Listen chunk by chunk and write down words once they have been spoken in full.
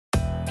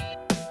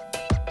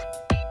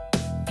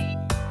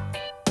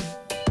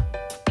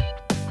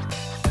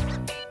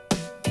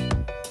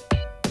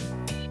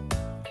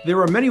There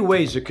are many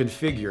ways to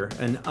configure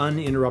an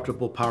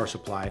uninterruptible power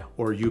supply,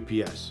 or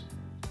UPS.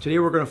 Today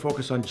we're going to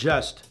focus on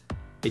just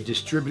a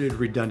distributed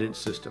redundant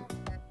system.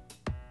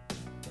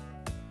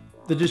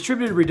 The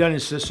distributed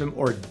redundant system,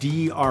 or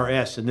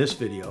DRS in this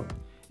video,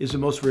 is the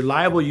most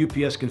reliable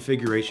UPS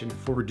configuration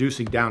for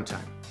reducing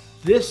downtime.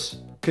 This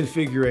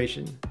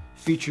configuration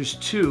features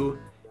two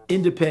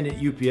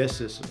independent UPS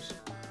systems,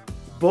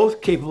 both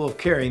capable of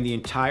carrying the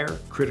entire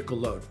critical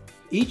load.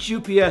 Each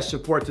UPS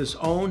supports its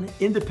own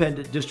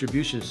independent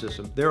distribution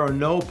system. There are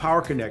no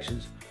power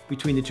connections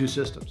between the two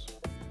systems.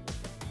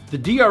 The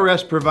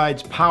DRS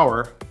provides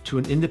power to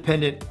an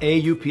independent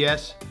A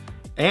UPS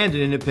and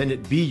an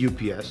independent B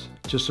UPS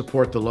to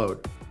support the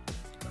load.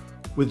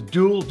 With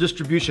dual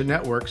distribution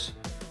networks,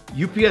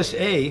 UPS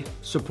A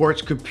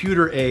supports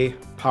computer A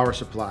power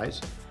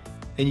supplies,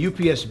 and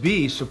UPS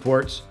B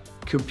supports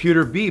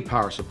computer B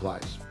power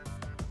supplies.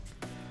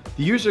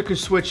 The user can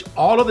switch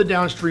all of the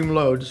downstream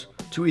loads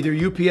to either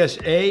UPS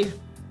A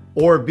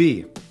or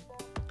B.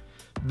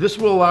 This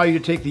will allow you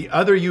to take the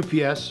other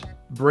UPS,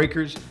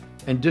 breakers,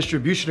 and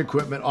distribution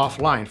equipment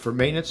offline for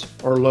maintenance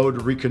or load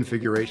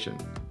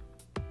reconfiguration.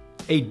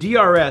 A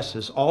DRS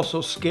is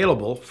also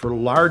scalable for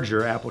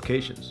larger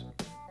applications.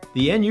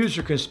 The end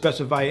user can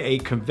specify a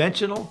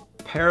conventional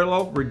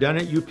parallel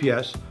redundant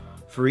UPS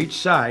for each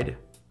side,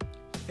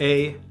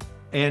 A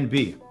and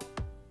B.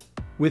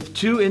 With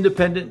two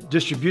independent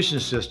distribution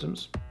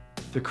systems,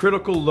 the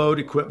critical load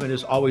equipment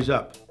is always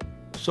up,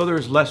 so there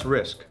is less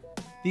risk.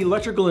 The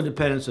electrical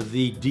independence of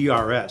the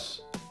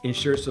DRS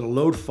ensures that a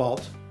load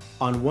fault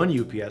on one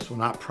UPS will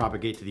not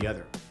propagate to the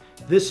other.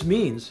 This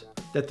means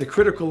that the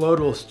critical load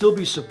will still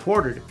be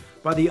supported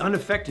by the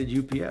unaffected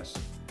UPS.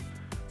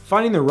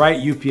 Finding the right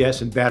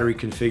UPS and battery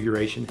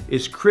configuration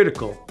is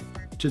critical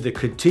to the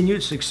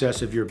continued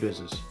success of your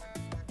business.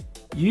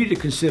 You need to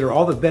consider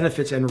all the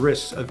benefits and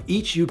risks of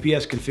each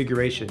UPS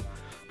configuration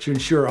to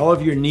ensure all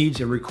of your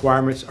needs and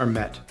requirements are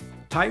met.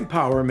 Titan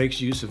Power makes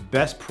use of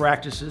best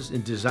practices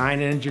in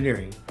design and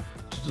engineering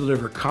to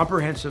deliver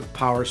comprehensive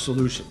power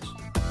solutions.